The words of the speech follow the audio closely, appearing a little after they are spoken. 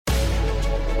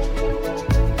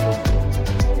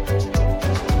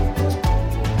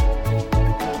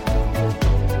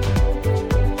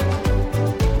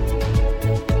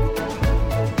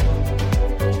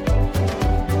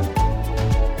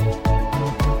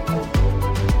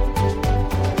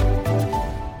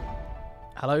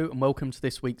Hello and welcome to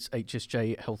this week's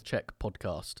HSJ Health Check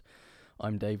podcast.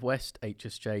 I'm Dave West,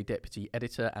 HSJ Deputy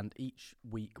Editor, and each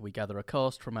week we gather a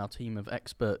cast from our team of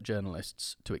expert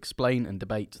journalists to explain and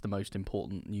debate the most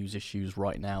important news issues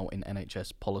right now in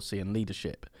NHS policy and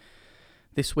leadership.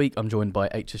 This week I'm joined by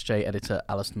HSJ Editor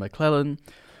Alistair McClellan,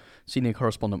 Senior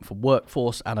Correspondent for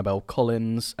Workforce Annabelle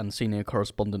Collins, and Senior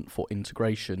Correspondent for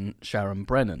Integration Sharon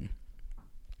Brennan.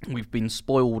 We've been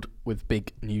spoiled with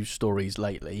big news stories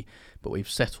lately, but we've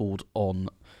settled on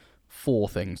 4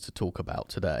 things to talk about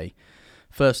today.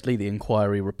 Firstly, the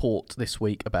inquiry report this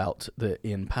week about the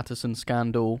Ian Paterson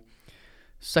scandal.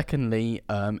 Secondly,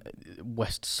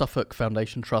 West Suffolk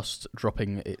Foundation Trust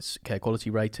dropping its care quality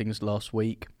ratings last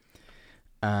week.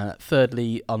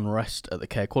 Thirdly, unrest at the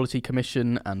Care Quality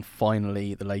Commission. And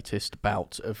finally, the latest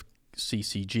bout of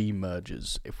CCG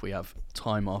mergers, if we have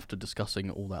time after discussing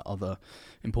all that other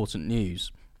important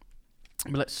news.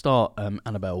 But let's start,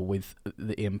 Annabelle, with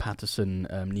the Ian Paterson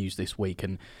news this week,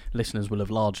 and listeners will have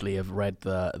largely read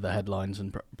the headlines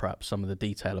and perhaps some of the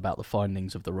detail about the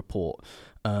findings of the report.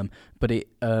 But it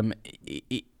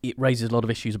raises a lot of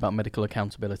issues about medical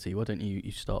accountability. Why don't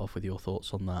you start off with your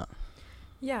thoughts on that?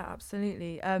 Yeah,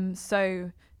 absolutely.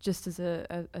 So just as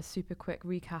a super quick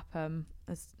recap,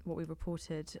 as what we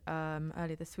reported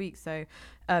earlier this week. So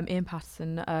Ian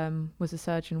Paterson was a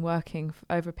surgeon working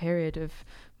over a period of,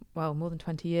 more than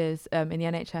 20 years in the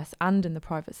NHS and in the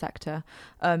private sector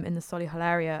in the Solihull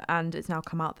area. And it's now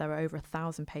come out there are over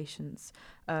 1,000 patients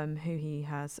who he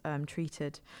has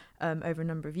treated over a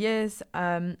number of years.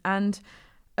 And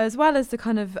as well as the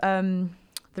kind of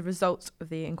the results of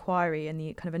the inquiry and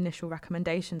the kind of initial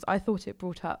recommendations, I thought it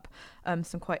brought up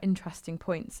some quite interesting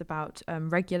points about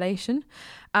regulation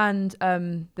and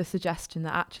the suggestion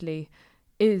that actually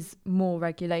is more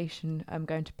regulation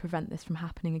going to prevent this from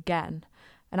happening again?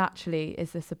 And actually,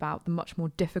 is this about the much more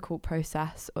difficult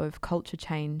process of culture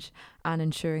change and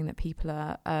ensuring that people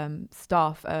are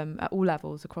staff at all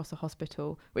levels across the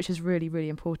hospital, which is really, really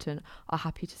important, are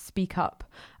happy to speak up.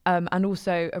 And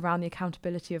also around the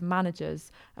accountability of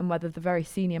managers and whether the very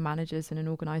senior managers in an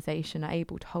organisation are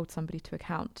able to hold somebody to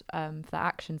account for their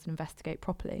actions and investigate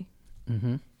properly.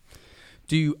 Mm-hmm.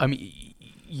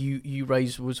 You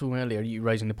raised, was talking earlier, you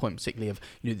raising the point particularly of,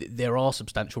 there are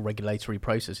substantial regulatory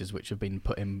processes which have been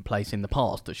put in place in the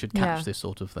past that should catch this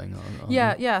sort of thing.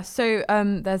 Yeah. So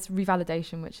there's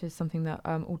revalidation, which is something that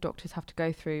all doctors have to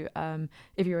go through.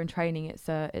 If you're in training, it's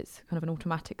kind of an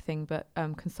automatic thing, but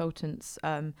consultants,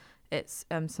 it's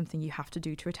something you have to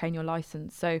do to retain your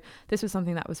license. So this was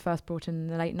something that was first brought in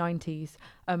the late 90s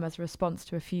as a response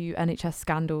to a few NHS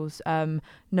scandals,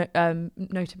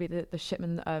 notably the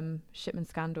Shipman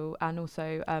scandal, and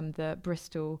also the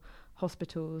Bristol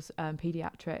Hospital's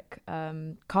paediatric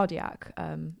cardiac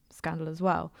scandal as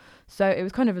well. So it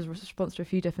was kind of a response to a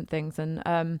few different things,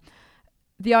 and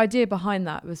the idea behind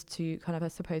that was to kind of, I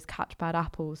suppose, catch bad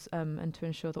apples and to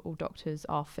ensure that all doctors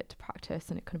are fit to practice,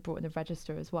 and it kind of brought in the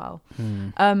register as well.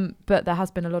 But there has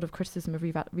been a lot of criticism of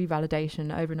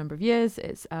revalidation over a number of years.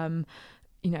 It's,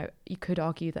 you could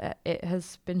argue that it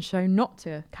has been shown not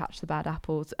to catch the bad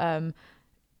apples.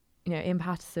 Ian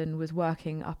Paterson was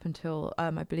working up until,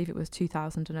 I believe it was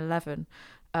 2011,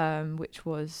 which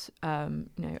was,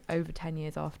 over 10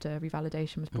 years after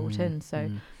revalidation was brought in.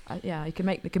 So, you can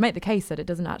make the case that it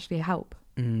doesn't actually help.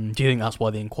 Do you think that's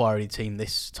why the inquiry team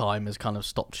this time has kind of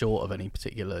stopped short of any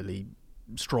particularly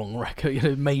strong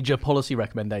major policy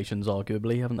recommendations,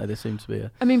 arguably, haven't they? There seems to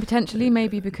be potentially,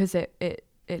 maybe because it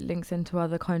links into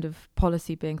other kind of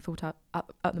policy being thought out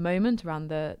at the moment around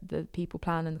the people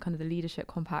plan and kind of the leadership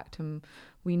compact, and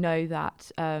we know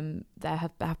that there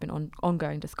have been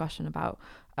ongoing discussion about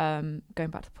going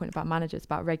back to the point about managers,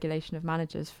 about regulation of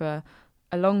managers for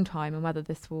a long time, and whether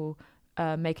this will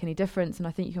make any difference. And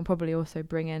I think you can probably also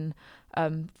bring in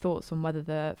thoughts on whether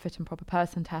the fit and proper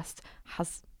person test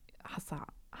has that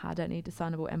had any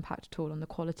discernible impact at all on the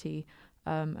quality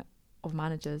of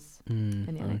managers in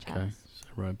the NHS. Okay.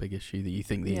 So a big issue that you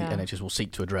think the NHS will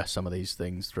seek to address some of these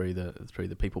things through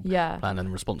the people plan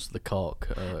in response to the CARC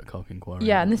inquiry.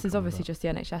 Yeah, and this is obviously just the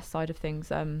NHS side of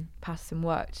things. Paterson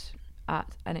worked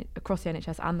across the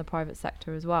NHS and the private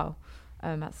sector as well,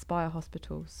 at Spire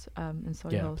hospitals in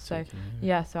Solihull.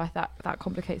 So I thought that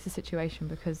complicates the situation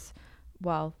because,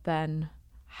 then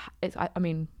it's.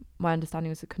 My understanding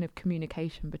was a kind of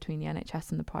communication between the NHS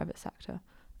and the private sector.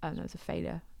 There was a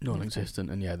failure. Non-existent,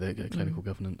 and the clinical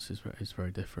governance is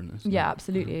very different. Isn't it?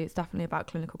 Absolutely. It's definitely about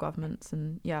clinical governance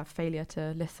and failure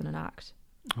to listen and act.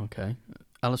 Okay,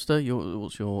 Alistair,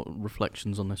 what's your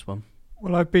reflections on this one?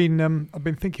 Well, I've been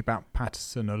thinking about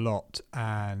Paterson a lot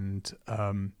and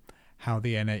how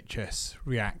the NHS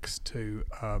reacts to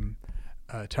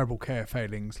terrible care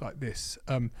failings like this.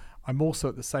 I'm also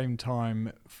at the same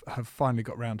time have finally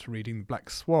got round to reading Black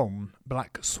Swan by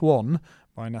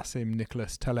Nassim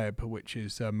Nicholas Taleb, which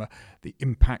is the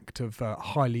impact of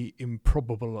highly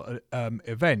improbable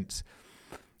events.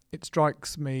 It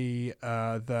strikes me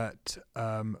that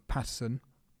Patterson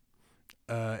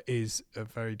is a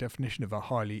very definition of a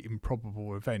highly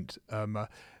improbable event.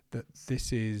 That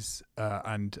this is,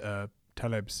 and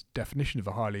Taleb's definition of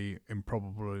a highly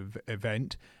improbable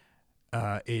event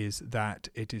is that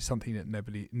it is something that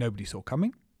nobody saw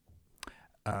coming,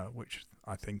 which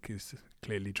I think is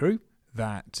clearly true.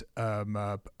 That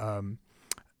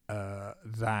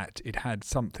that it had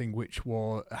something which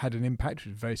had an impact, which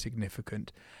was very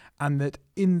significant, and that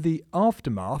in the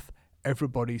aftermath,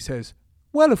 everybody says,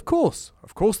 well, of course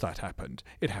that happened.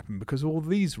 It happened because of all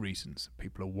these reasons.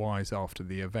 People are wise after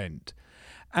the event.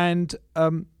 And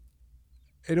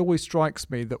it always strikes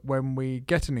me that when we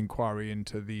get an inquiry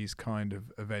into these kind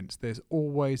of events, there's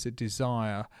always a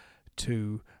desire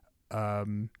to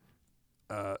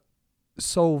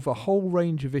solve a whole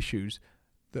range of issues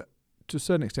that, to a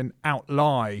certain extent,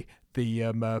 outlie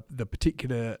the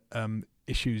particular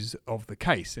issues of the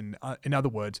case. And in other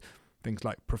words, things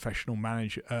like professional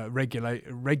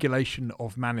regulation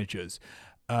of managers.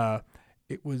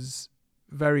 It was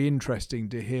very interesting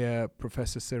to hear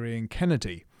Professor Sirian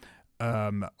Kennedy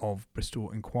of Bristol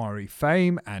Inquiry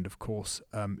fame, and of course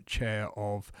chair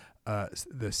of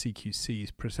the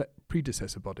CQC's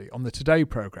predecessor body, on the Today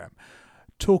programme,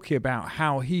 talking about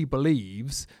how he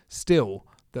believes still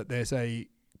that there's a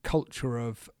culture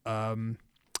of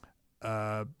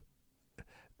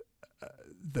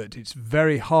that it's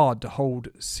very hard to hold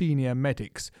senior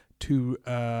medics to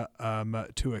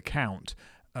account,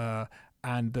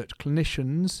 and that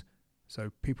clinicians,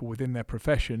 so people within their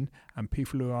profession and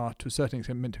people who are to a certain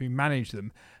extent meant to manage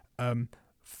them,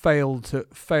 fail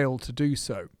to do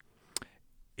so.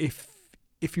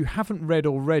 If you haven't read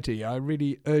already, I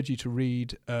really urge you to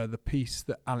read the piece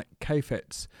that Alec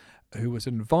Kafetz, who was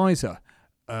an advisor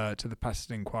to the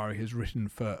Patterson Inquiry, has written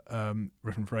for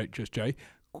HSJ.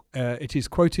 It is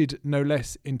quoted no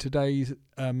less in today's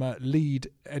lead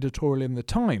editorial in the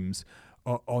Times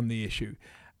on the issue.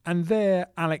 And there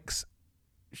Alex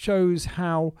shows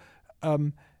how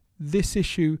this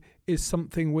issue is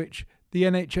something which the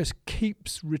NHS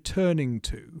keeps returning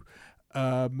to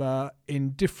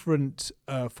in different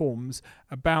forms,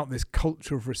 about this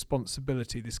culture of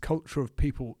responsibility, this culture of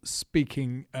people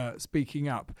speaking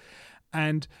up.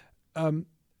 And,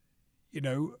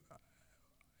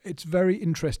 it's very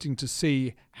interesting to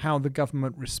see how the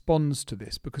government responds to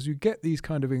this, because you get these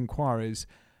kind of inquiries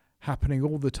happening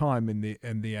all the time in the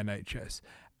NHS,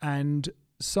 and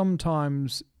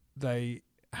sometimes they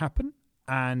happen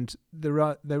and there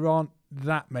aren't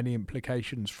that many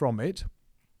implications from it.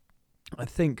 I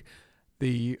think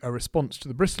the response to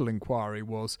the Bristol inquiry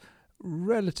was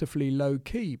relatively low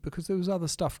key because there was other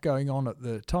stuff going on at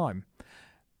the time.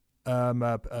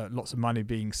 Lots of money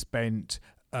being spent,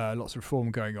 lots of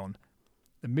reform going on.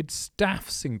 The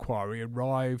Mid-Staffs inquiry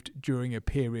arrived during a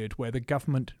period where the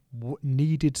government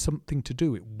needed something to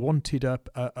do. It wanted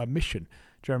a mission.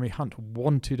 Jeremy Hunt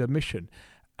wanted a mission.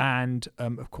 And,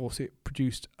 of course, it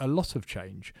produced a lot of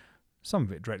change. Some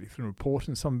of it directly from the report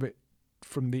and some of it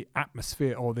from the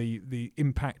atmosphere or the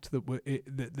impact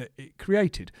that it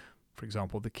created. For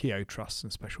example, the Keogh Trusts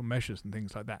and special measures and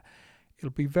things like that. It'll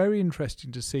be very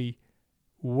interesting to see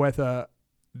whether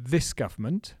this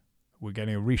government, we're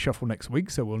getting a reshuffle next week,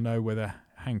 so we'll know whether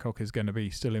Hancock is going to be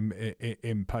still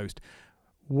in post,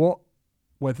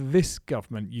 whether this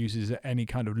government uses any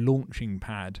kind of launching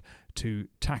pad to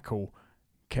tackle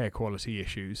care quality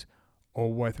issues,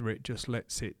 or whether it just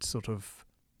lets it sort of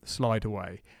slide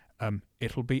away.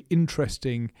 It'll be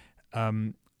interesting.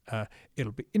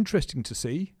 It'll be interesting to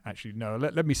see. Actually, no.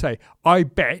 Let me say, I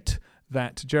bet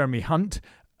that Jeremy Hunt,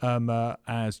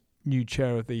 as new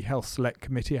chair of the Health Select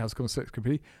Committee, House Select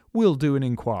Committee, will do an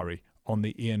inquiry on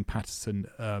the Ian Patterson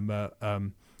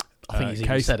I think he's case.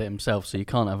 even said it himself, so you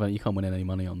can't win any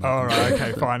money on that. All right,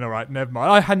 okay, fine, all right, never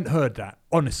mind. I hadn't heard that,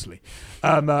 honestly.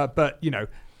 But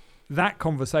that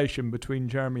conversation between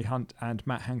Jeremy Hunt and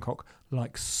Matt Hancock,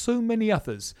 like so many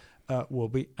others, will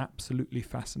be absolutely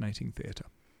fascinating theatre.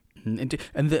 And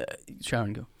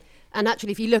Sharon, go. And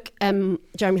actually, if you look,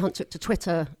 Jeremy Hunt took to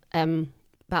Twitter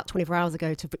about 24 hours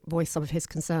ago to voice some of his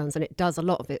concerns, and a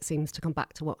lot of it seems to come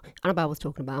back to what Annabelle was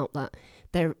talking about, that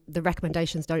the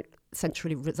recommendations don't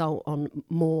essentially result on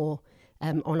more,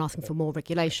 on asking for more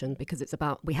regulation, because it's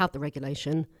about, we had the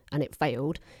regulation and it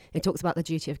failed. It talks about the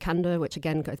duty of candour, which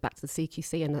again goes back to the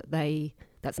CQC, and that they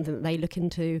that's something that they look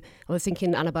into. I was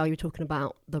thinking, Annabelle, you were talking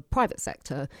about the private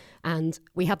sector, and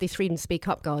we have these Freedom to Speak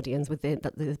Up guardians within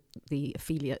that the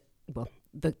affiliate, well,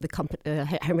 the company,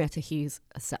 Henrietta Hughes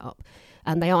has set up,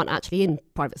 and they aren't actually in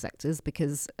private sectors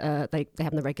because they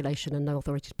have no regulation and no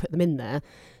authority to put them in there.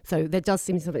 So there does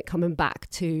seem something coming back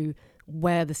to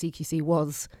where the CQC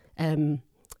was and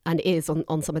is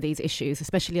on some of these issues,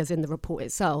 especially as in the report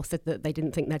itself said that they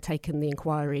didn't think they'd taken the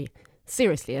inquiry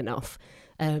seriously enough.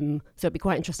 So it'd be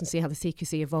quite interesting to see how the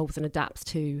CQC evolves and adapts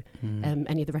to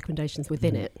any of the recommendations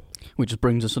within it. Which just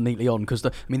brings us neatly on, because the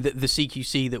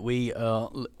CQC that we are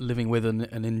living with and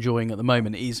enjoying at the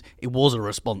moment it was a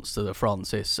response to the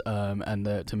Francis and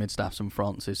to Mid-Staffs and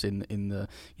Francis in the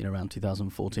around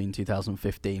 2014,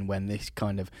 2015, when this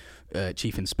kind of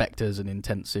chief inspectors and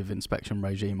intensive inspection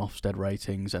regime, Ofsted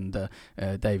ratings, and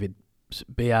David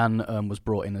Behan was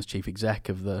brought in as chief exec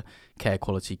of the Care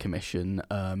Quality Commission,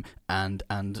 and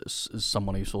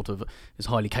someone who sort of is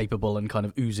highly capable and kind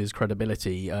of oozes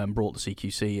credibility, brought the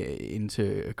CQC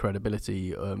into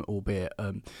credibility, albeit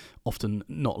often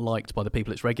not liked by the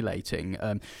people it's regulating.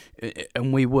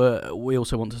 And we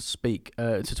also want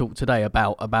to talk today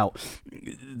about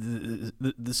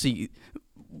the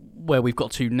where we've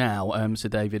got to now. So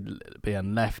David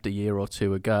Behan left a year or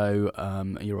so ago,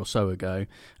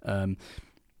 and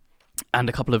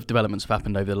a couple of developments have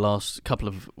happened over the last couple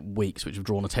of weeks which have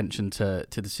drawn attention to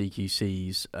the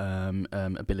CQC's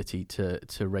ability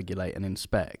to regulate and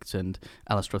inspect. And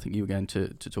Alistair, I think you were going to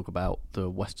talk about the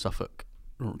West Suffolk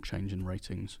change in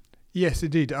ratings. Yes,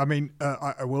 indeed. I mean,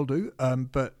 I will do,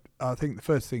 but I think the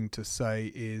first thing to say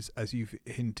is, as you've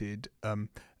hinted,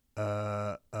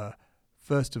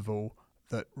 first of all,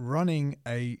 that running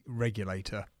a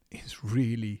regulator is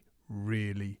really,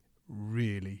 really,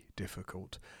 really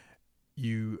difficult.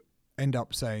 You end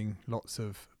up saying lots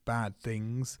of bad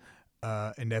things,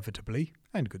 inevitably,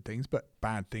 and good things, but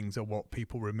bad things are what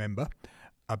people remember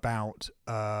about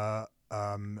a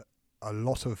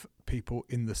lot of people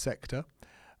in the sector,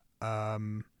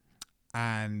 and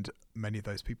many of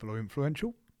those people are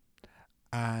influential,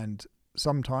 and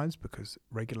sometimes, because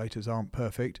regulators aren't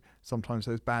perfect, sometimes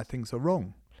those bad things are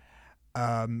wrong.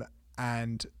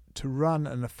 And to run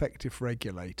an effective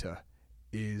regulator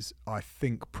is, I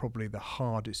think, probably the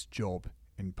hardest job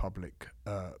in public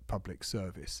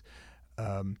service.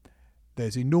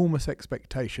 There's enormous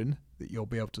expectation that you'll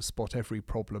be able to spot every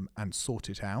problem and sort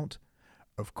it out.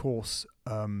 Of course,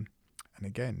 and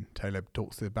again, Taleb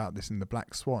talks about this in The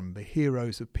Black Swan, the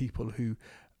heroes of people who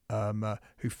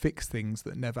fix things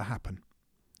that never happen.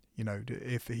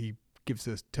 If he gives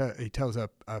us, he tells a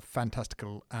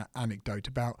fantastical anecdote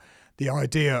about the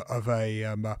idea of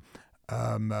a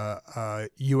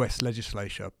US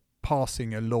legislature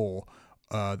passing a law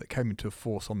that came into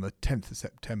force on the 10th of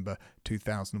September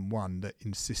 2001 that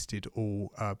insisted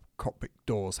all cockpit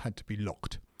doors had to be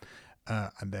locked.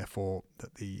 And therefore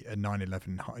that the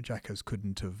 9/11 hijackers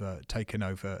couldn't have taken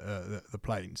over the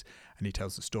planes. And he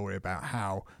tells the story about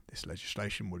how this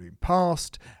legislation would have been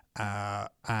passed,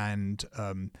 and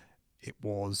it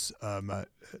was a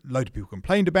load of people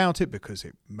complained about it because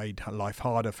it made life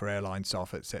harder for airline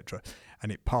staff, etc.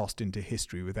 And it passed into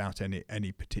history without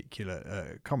any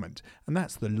particular comment. And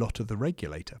that's the lot of the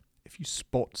regulator. If you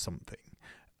spot something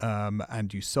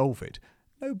and you solve it,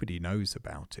 nobody knows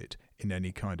about it in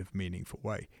any kind of meaningful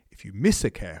way. If you miss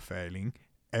a care failing,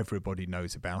 everybody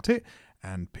knows about it,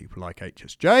 and people like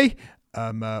HSJ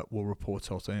will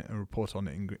report on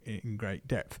it in great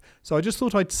depth. So I just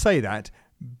thought I'd say that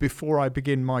before I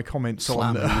begin my comments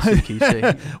on the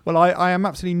CQC. Well, I am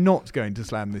absolutely not going to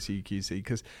slam the CQC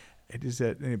because it is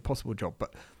an impossible job.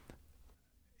 But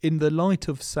in the light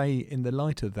of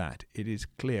that, it is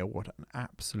clear what an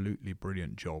absolutely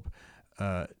brilliant job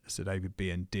Sir David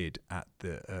Behan did at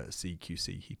the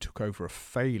CQC. He took over a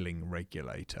failing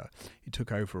regulator. He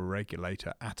took over a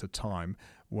regulator at a time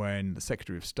when the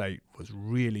Secretary of State was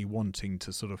really wanting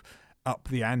to sort of up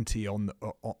the ante on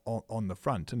the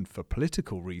front, and for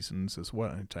political reasons as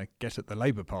well, to get at the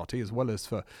Labour Party, as well as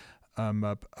for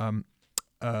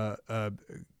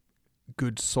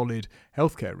good, solid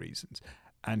healthcare reasons.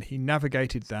 And he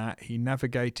navigated that. He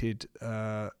navigated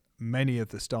many of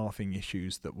the staffing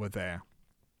issues that were there.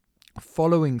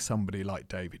 Following somebody like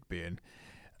David Behan,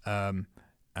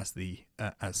 as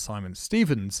Simon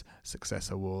Stevens'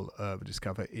 successor will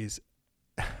discover, is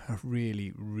a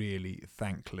really, really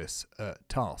thankless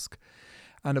task.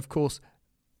 And of course,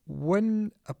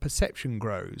 when a perception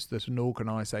grows that an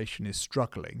organisation is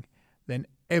struggling, then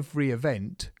every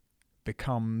event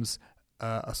becomes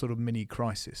a sort of mini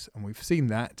crisis. And we've seen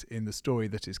that in the story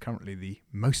that is currently the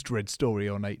most read story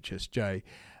on HSJ,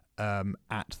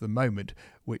 at the moment,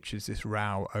 which is this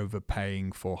row over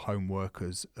paying for home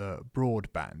workers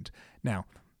broadband. Now,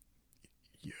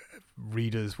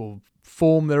 readers will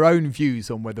form their own views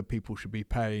on whether people should be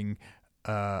paying,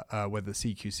 whether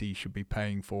CQC should be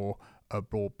paying for a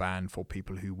broadband for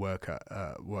people who work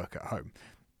at home.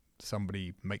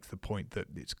 Somebody makes the point that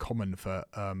it's common for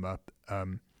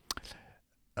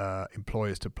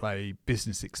employers to pay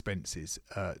business expenses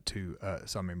to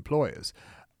some employees,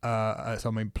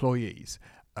 some employees.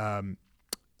 Then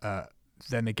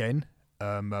again,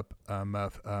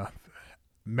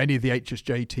 many of the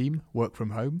HSJ team work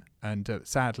from home, and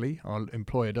sadly, our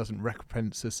employer doesn't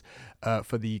recompense us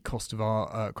for the cost of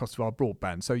our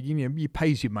broadband. So you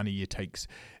pays your money, it takes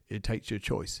your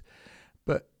choice.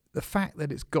 But the fact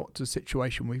that it's got to a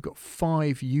situation where we've got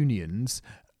 5 unions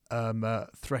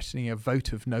threatening a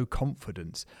vote of no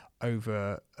confidence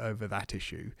over that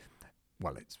issue,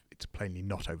 well, it's plainly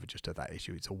not over just that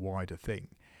issue. It's a wider thing,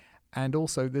 and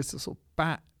also there's a sort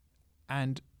of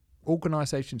and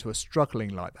organisations who are struggling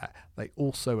like that, they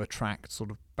also attract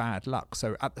sort of bad luck.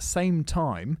 So at the same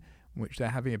time, which they're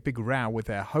having a big row with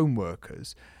their home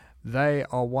workers, they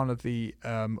are one of the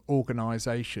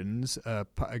organisations,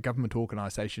 government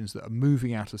organisations, that are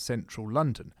moving out of central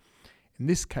London. In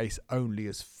this case, only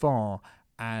as far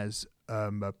as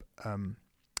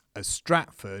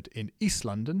Stratford in East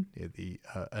London, near the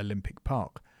Olympic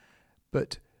Park.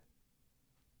 But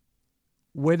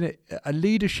when a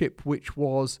leadership which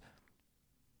was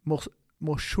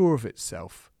more sure of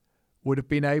itself would have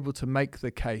been able to make the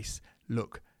case,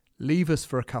 look, leave us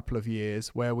for a couple of years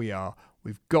where we are.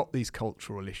 We've got these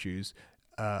cultural issues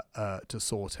to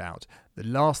sort out. The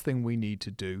last thing we need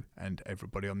to do, and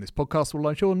everybody on this podcast will,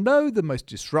 I'm sure, know the most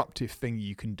disruptive thing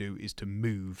you can do is to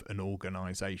move an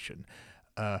organisation.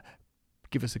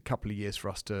 Give us a couple of years for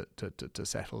us to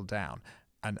settle down.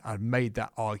 And I've made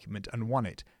that argument and won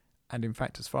it. And in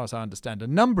fact, as far as I understand, a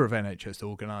number of NHS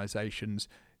organisations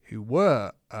who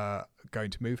were going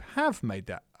to move have made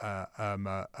that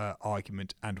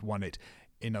argument and won it.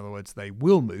 In other words, they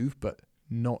will move, but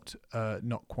not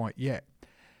quite yet.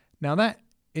 Now, that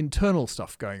internal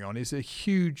stuff going on is a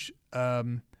huge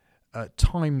time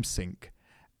sink,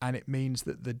 and it means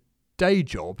that the day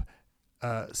job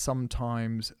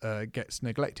sometimes gets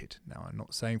neglected. Now, I'm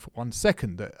not saying for 1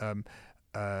 second that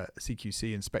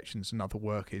CQC inspections and other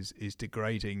work is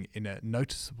degrading in a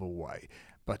noticeable way,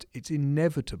 but it's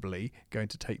inevitably going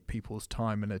to take people's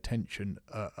time and attention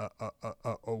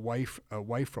away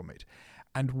from it.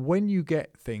 And when you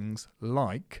get things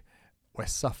like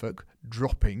West Suffolk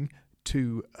dropping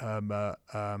two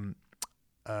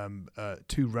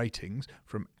ratings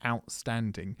from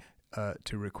outstanding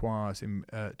to requires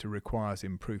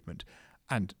improvement,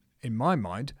 and in my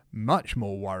mind, much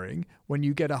more worrying when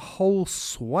you get a whole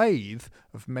swathe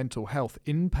of mental health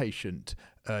inpatient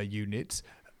units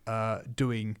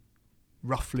doing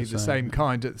roughly the same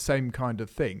kind of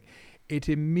thing. It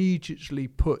immediately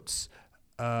puts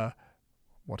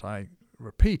what I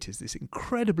repeat is this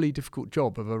incredibly difficult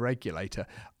job of a regulator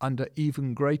under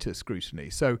even greater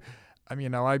scrutiny. So, I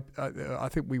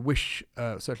think we wish,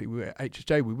 certainly we at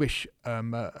HSJ, we wish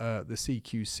the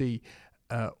CQC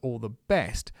all the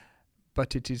best.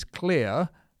 But it is clear,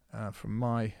 from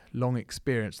my long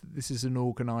experience, that this is an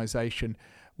organisation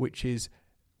which is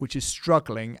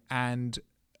struggling and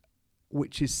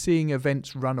which is seeing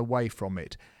events run away from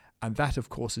it. And that, of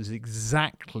course, is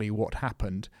exactly what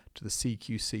happened to the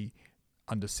CQC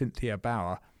under Cynthia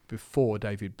Bauer before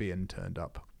David Behan turned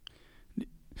up.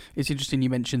 It's interesting you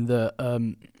mentioned the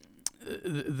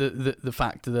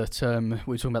fact that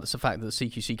we were talking about the fact that the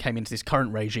CQC came into this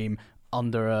current regime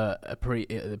under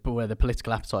where the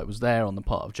political appetite was there on the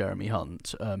part of Jeremy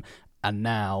Hunt, and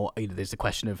now there's the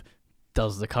question of,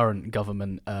 does the current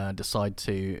government decide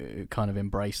to kind of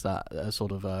embrace that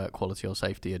sort of quality or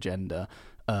safety agenda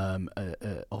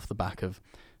off the back of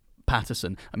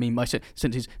Patterson? I mean, my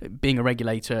sense is being a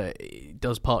regulator, it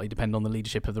does partly depend on the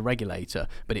leadership of the regulator,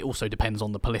 but it also depends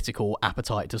on the political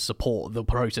appetite to support the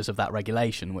process of that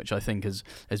regulation, which I think has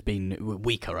been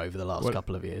weaker over the last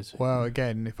couple of years. Well,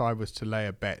 again, if I was to lay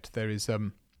a bet, there's a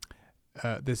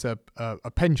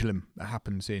pendulum that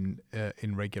happens in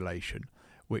regulation,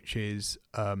 which is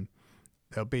there'll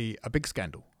be a big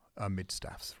scandal amid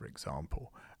staffs, for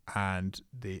example, and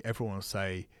everyone will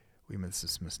say,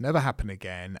 this must never happen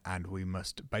again, and we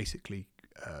must basically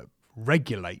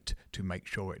regulate to make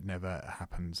sure it never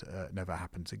happens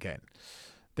again.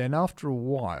 Then after a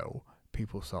while,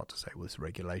 people start to say, well, this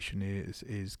regulation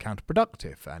is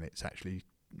counterproductive, and it's actually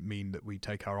mean that we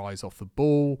take our eyes off the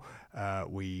ball,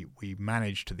 we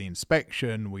manage to the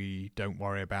inspection, we don't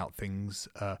worry about things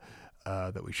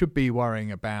that we should be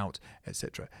worrying about,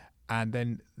 etc. And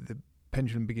then the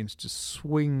pendulum begins to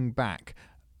swing back.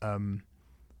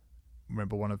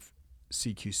 Remember, one of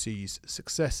CQC's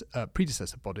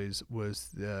predecessor bodies was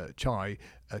the CHAI,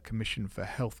 Commission for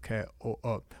Healthcare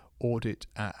Audit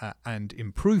and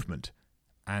Improvement.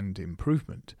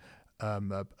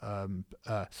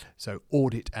 So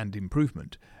audit and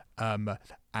improvement.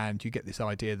 And you get this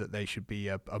idea that they should be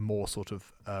a more sort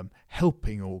of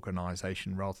helping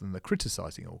organisation rather than the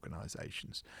criticising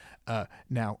organisations.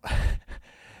 Now,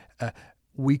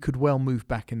 we could well move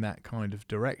back in that kind of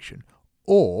direction,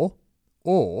 or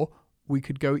we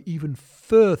could go even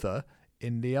further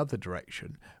in the other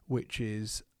direction, which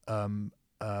is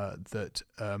that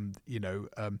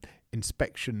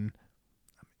inspection.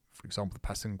 For example, the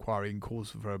Patterson Inquiry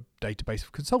calls for a database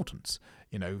of consultants,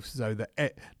 so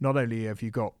that not only have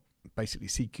you got basically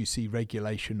CQC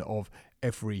regulation of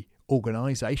every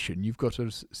organisation, you've got a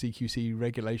CQC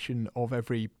regulation of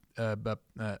every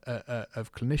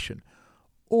of clinician.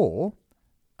 Or,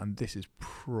 and this is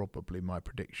probably my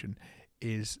prediction,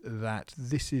 is that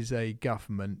this is a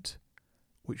government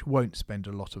which won't spend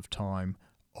a lot of time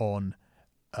on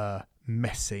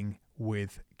messing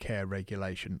with care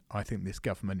regulation. I think this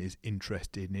government is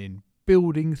interested in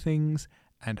building things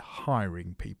and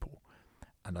hiring people,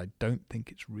 and I don't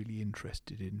think it's really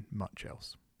interested in much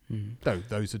else. Though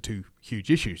those are two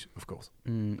huge issues, of course.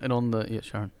 And on the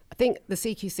Sharon, I think the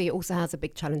CQC also has a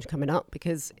big challenge coming up,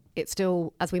 because it's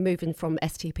still, as we move in from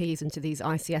STPs into these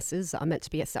ICSs that are meant to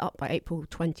be set up by April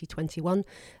 2021,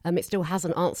 it still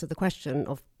hasn't answered the question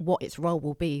of what its role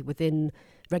will be within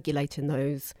regulating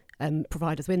those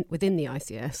providers within the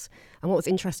ICS. And what was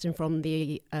interesting from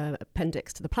the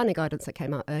appendix to the planning guidance that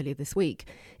came out earlier this week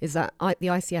is that the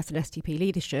ICS and STP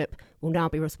leadership will now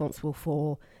be responsible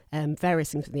for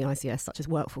various things in the ICS, such as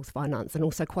workforce finance and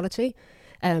also quality.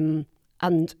 And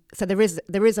so there is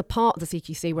a part of the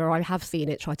CQC where I have seen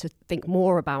it try to think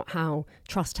more about how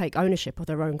trusts take ownership of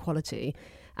their own quality,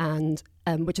 and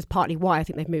which is partly why I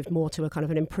think they've moved more to a kind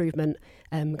of an improvement,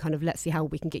 kind of let's see how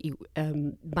we can get you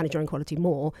manage your own quality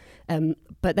more.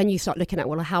 But then you start looking at,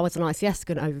 well, how is an ICS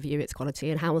going to overview its quality,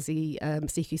 and how is the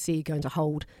CQC going to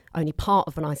hold only part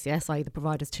of an ICS, i.e. the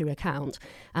providers, to account?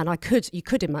 And you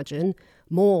could imagine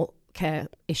more care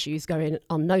issues going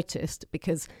unnoticed,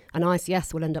 because an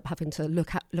ICS will end up having to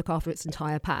look after its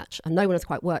entire patch, and no one has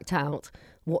quite worked out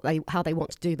how they want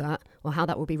to do that, or how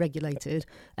that will be regulated,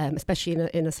 especially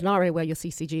in a scenario where your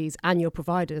CCGs and your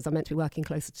providers are meant to be working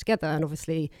closer together, and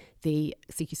obviously the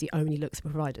CQC only looks at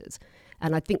providers.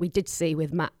 And I think we did see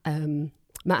with Matt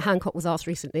Hancock was asked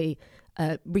recently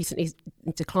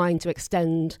declined to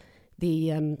extend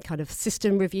the kind of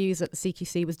system reviews that the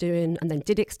CQC was doing, and then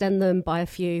did extend them by a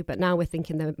few, but now we're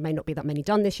thinking there may not be that many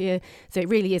done this year. So it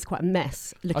really is quite a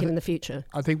mess looking in the future.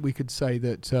 I think we could say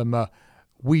that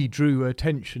we drew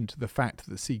attention to the fact that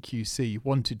the CQC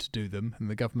wanted to do them and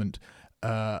the government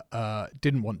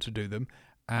didn't want to do them.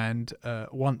 And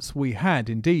once we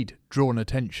had indeed drawn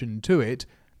attention to it,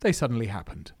 they suddenly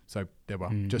happened. So they were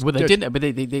they didn't. But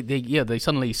they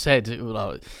suddenly said,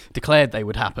 declared they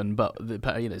would happen. But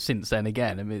since then,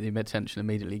 again, I mean, the attention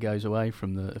immediately goes away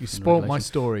from the. You spoiled my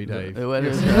story, Dave.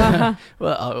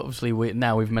 Well, obviously,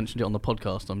 now we've mentioned it on the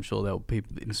podcast. I'm sure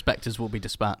inspectors will be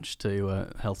dispatched to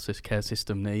health care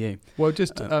system near you. Well,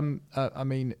 just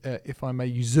if I may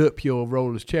usurp your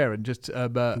role as chair and just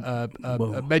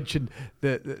mention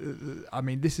that,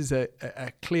 this is a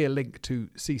clear link to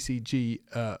CCG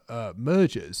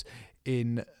mergers,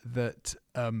 in that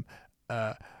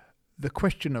the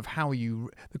question of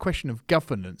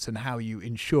governance and how you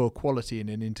ensure quality in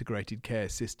an integrated care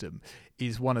system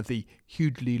is one of the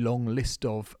hugely long list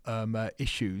of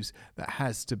issues that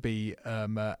has to be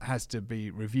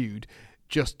reviewed,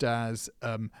 just as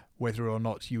whether or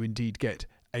not you indeed get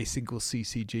a single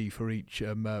CCG for each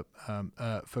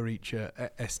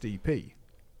SDP.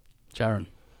 Sharon.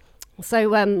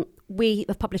 So we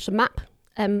have published a map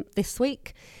this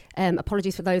week.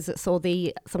 Apologies for those that saw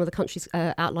some of the countries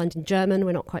outlined in German.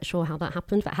 We're not quite sure how that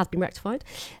happened, but it has been rectified.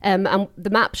 And the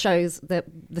map shows that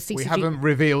the CCG... We haven't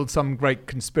revealed some great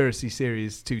conspiracy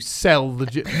series to sell the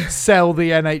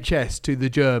NHS to the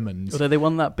Germans. Although they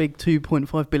won that big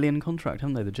 2.5 billion contract,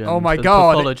 haven't they, the Germans? Oh my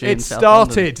God, it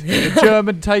started. The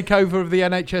German takeover of the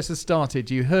NHS has started.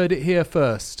 You heard it here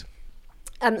first.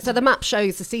 So the map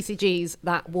shows the CCGs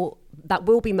that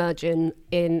will be merging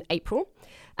in April.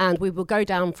 And we will go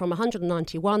down from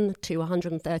 191 to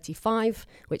 135,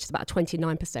 which is about a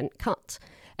 29% cut.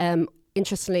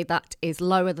 Interestingly, that is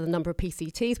lower than the number of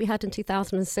PCTs we had in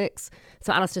 2006.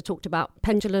 So Alistair talked about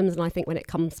pendulums, and I think when it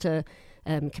comes to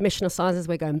commissioner sizes,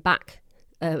 we're going back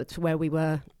to where we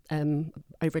were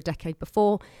over a decade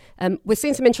before. We're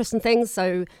seeing some interesting things.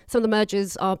 So some of the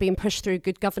mergers are being pushed through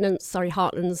good governance. Surrey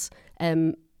Heartlands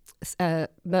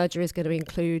merger is going to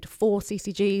include 4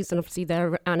 CCGs, and obviously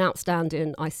they're an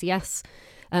outstanding ICS.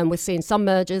 We're seeing some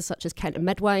mergers such as Kent and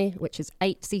Medway, which is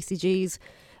 8 CCGs,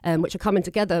 which are coming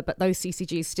together, but those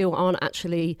CCGs still aren't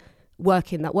actually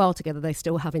working that well together. They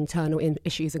still have internal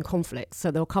issues and conflicts. So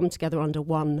they'll come together under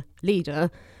one leader,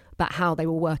 but how they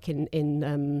will work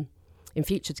in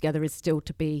future together is still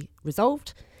to be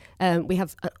resolved. We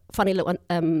have a funny little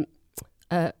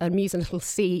amusing little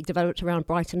C developed around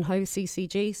Brighton Hove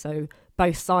CCG. So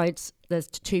both sides, there's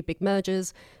 2 big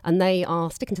mergers, and they are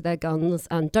sticking to their guns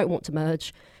and don't want to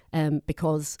merge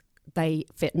because they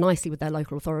fit nicely with their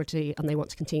local authority and they want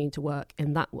to continue to work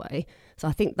in that way. So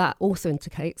I think that also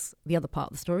indicates the other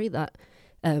part of the story, that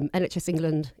NHS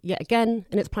England, yet again,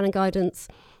 in its planning guidance,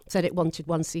 said it wanted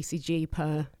 1 CCG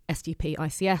per SDP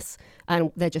ICS,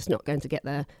 and they're just not going to get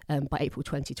there by April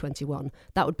 2021.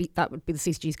 That would be the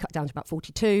CCGs cut down to about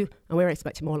 42, and we're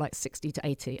expecting more like 60 to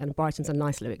 80. And Brighton's a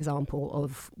nice little example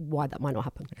of why that might not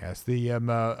happen. Yes, the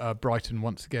Brighton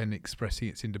once again expressing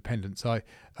its independence.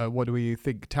 What do you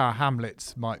think? Tower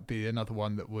Hamlets might be another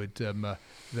one that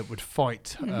would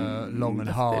fight long and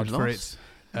hard for its.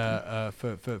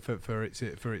 For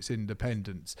its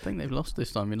independence. I think they've lost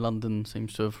this time. London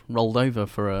seems to have rolled over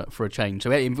for a change, so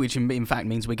which in fact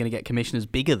means we're going to get commissioners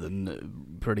bigger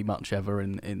than pretty much ever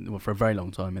for a very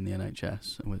long time in the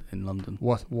NHS in London.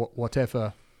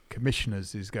 Whatever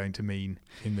commissioners is going to mean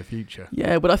in the future.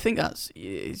 Yeah, but I think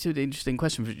it's an interesting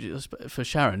question for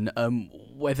Sharon.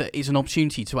 Whether it's an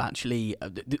opportunity to actually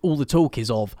all the talk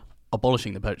is of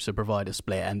abolishing the purchaser provider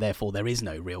split, and therefore there is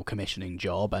no real commissioning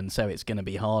job, and so it's going to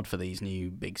be hard for these new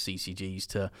big CCGs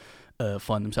to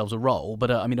find themselves a role.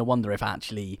 But I wonder if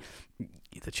actually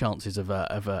the chances of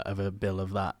a bill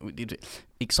of that.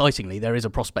 Excitingly, there is a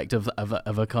prospect of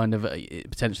a kind of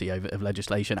potentially of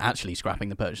legislation actually scrapping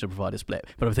the purchaser provider split.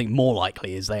 But I think more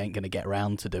likely is they ain't going to get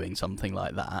around to doing something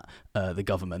like that, the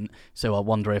government. So I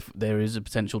wonder if there is a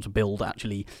potential to build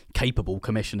actually capable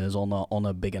commissioners on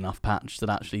a big enough patch that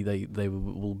actually they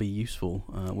will be useful,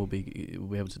 will be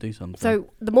able to do something.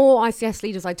 So the more ICS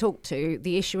leaders I talk to,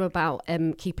 the issue about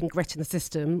keeping grit in the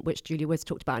system, which Julia Woods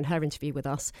talked about in her interview with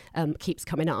us, keeps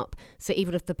coming up. So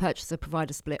even if the purchaser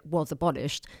provider split was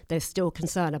abolished, there's still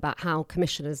concern about how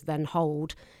commissioners then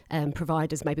hold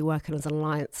providers maybe working as an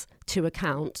alliance to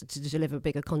account to deliver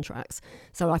bigger contracts.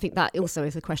 So I think that also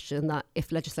is a question that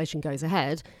if legislation goes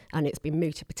ahead and it's been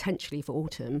mooted potentially for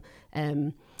autumn,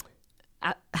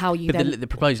 how you the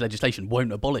proposed legislation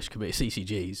won't abolish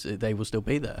CCGs. They will still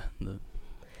be there.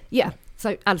 Yeah.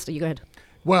 So Alistair, you go ahead.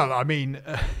 Well,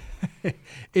 it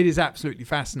is absolutely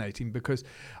fascinating because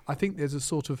I think there's a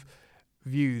sort of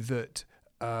view that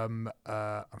in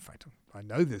fact, I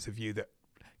know there's a view that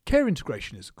care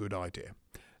integration is a good idea.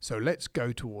 So let's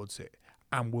go towards it,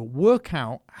 and we'll work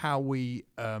out how we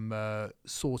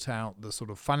sort out the sort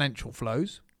of financial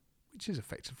flows, which is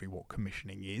effectively what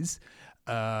commissioning is,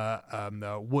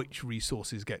 which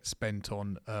resources get spent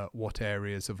on what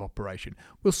areas of operation.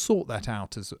 We'll sort that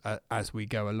out as we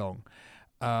go along.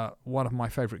 One of my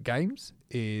favourite games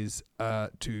is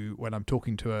when I'm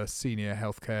talking to a senior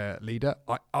healthcare leader,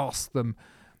 I ask them,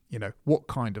 what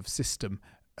kind of system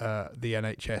the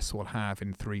NHS will have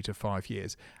in 3 to 5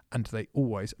 years, and they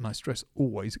always, and I stress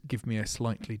always, give me a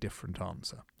slightly different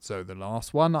answer. So the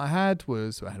last one I had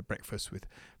breakfast with a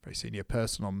very senior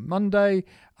person on Monday,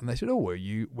 and they said,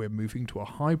 we're moving to a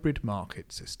hybrid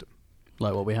market system.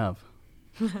 Like what we have.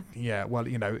 Yeah, well,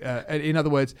 in other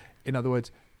words,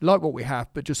 like what we have,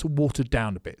 but just watered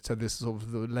down a bit. So there's sort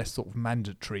of the less sort of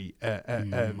mandatory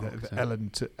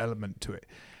element to it.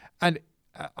 And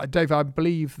Dave, I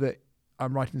believe that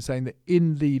I'm right in saying that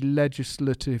in the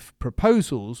legislative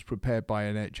proposals prepared by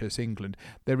NHS England,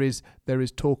 there is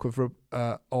talk of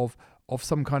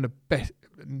some kind of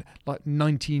like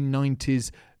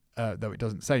 1990s. Though it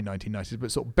doesn't say 1990s,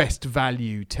 but sort of best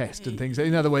value test and things.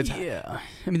 In other words... Yeah.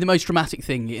 The most dramatic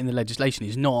thing in the legislation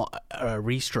is not a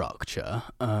restructure.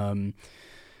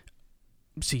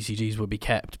 CCGs would be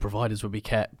kept, providers would be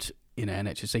kept,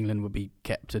 NHS England would be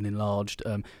kept and enlarged.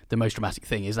 The most dramatic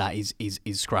thing is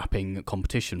scrapping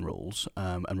competition rules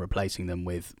and replacing them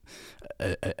with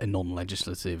a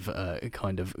non-legislative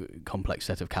kind of complex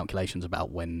set of calculations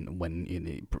about when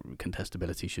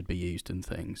contestability should be used and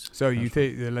things. So you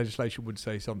think the legislation would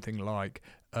say something like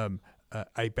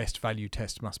a best value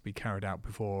test must be carried out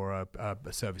before a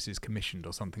service is commissioned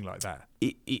or something like that.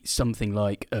 It's something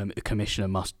like a commissioner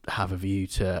must have a view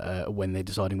to when they're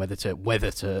deciding whether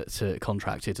to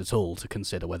contract it at all, to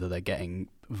consider whether they're getting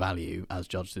value as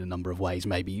judged in a number of ways.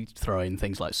 Maybe throw in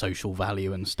things like social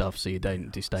value and stuff, so you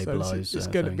don't destabilise. So it's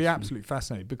going to be absolutely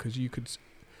fascinating, because you could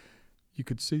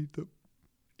see that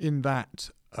in that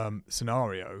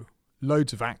scenario,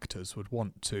 loads of actors would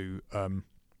want to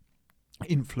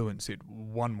influence it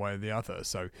one way or the other.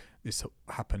 So this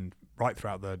happened right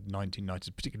throughout the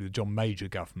 1990s, particularly the John Major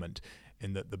government,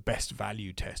 in that the best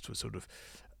value test was sort of,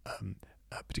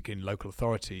 particularly in local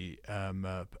authority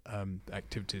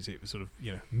activities, it was sort of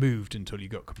moved until you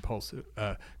got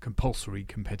compulsory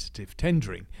competitive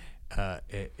tendering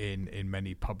in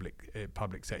many public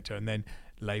sector, and then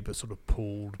Labour sort of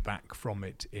pulled back from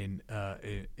it in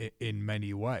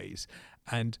many ways,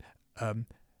 and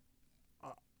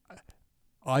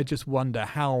I just wonder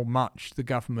how much the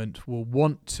government will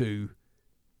want to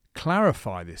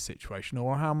clarify this situation,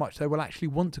 or how much they will actually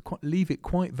want to leave it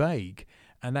quite vague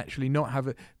and actually not have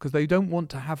it, because they don't want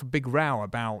to have a big row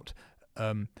about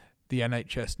the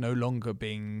NHS no longer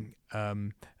being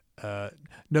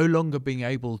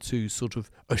able to sort of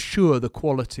assure the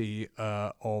quality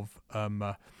of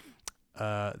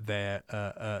their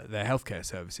healthcare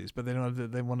services, but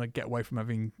they want to get away from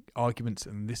having arguments,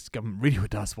 and this government really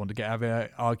does want to have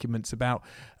arguments about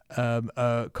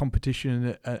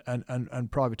competition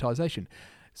and privatisation.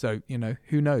 So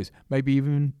who knows? Maybe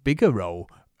even bigger role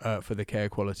for the Care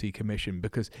Quality Commission,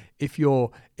 because if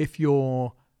you're,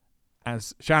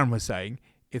 as Sharon was saying,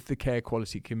 if the Care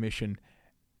Quality Commission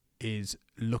is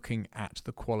looking at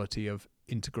the quality of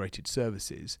integrated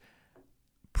services,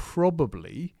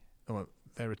 probably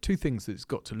there are two things that it's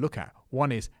got to look at.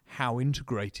 One is how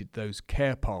integrated those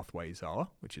care pathways are,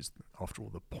 which is, after all,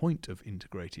 the point of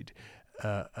integrated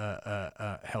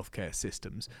healthcare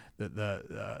systems, that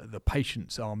the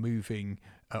patients are moving,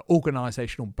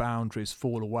 organisational boundaries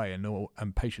fall away,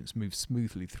 and patients move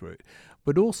smoothly through it.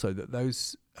 But also that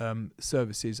those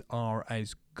services are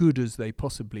as good as they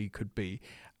possibly could be,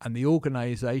 and the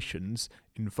organisations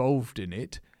involved in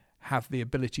it have the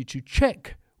ability to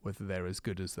check whether they're as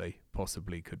good as they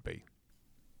possibly could be.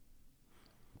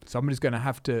 Somebody's going to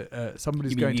have to.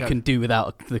 You can do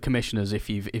without the commissioners if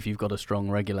you've got a strong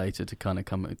regulator to kind of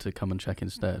come and check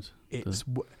instead.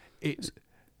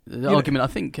 The argument, I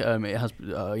think,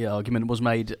 argument was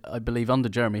made, I believe, under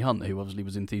Jeremy Hunt, who obviously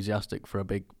was enthusiastic for a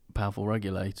big, powerful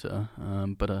regulator,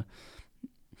 but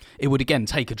it would again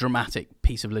take a dramatic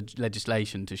piece of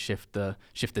legislation to shift the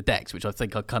decks, which I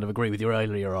think I kind of agree with your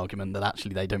earlier argument that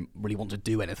actually they don't really want to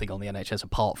do anything on the NHS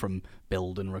apart from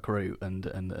build and recruit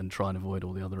and try and avoid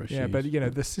all the other issues. Yeah, but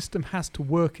the system has to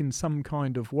work in some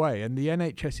kind of way, and the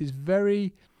NHS is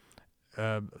very.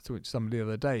 I talked to somebody the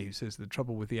other day who says the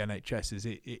trouble with the NHS is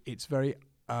it's very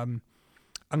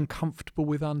uncomfortable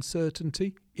with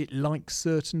uncertainty. It likes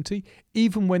certainty,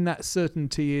 even when that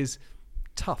certainty is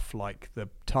tough, like the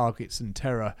targets and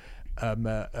terror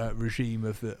regime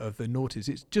of the noughties.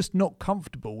 It's just not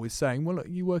comfortable with saying, well, look,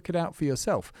 you work it out for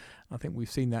yourself. I think we've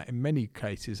seen that in many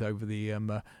cases over the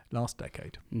last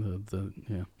decade.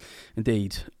 Yeah,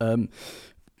 indeed.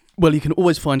 Well, you can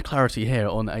always find clarity here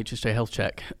on HSJ Health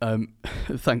Check.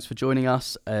 Thanks for joining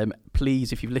us.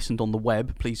 Please, if you've listened on the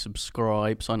web, please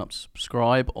subscribe. Sign up to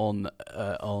subscribe on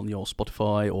your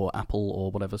Spotify or Apple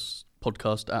or whatever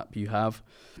podcast app you have.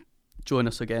 Join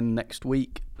us again next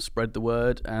week. Spread the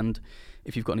word. And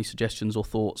if you've got any suggestions or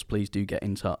thoughts, please do get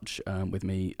in touch with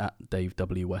me at Dave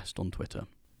W. West on Twitter.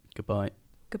 Goodbye.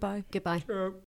 Goodbye. Goodbye.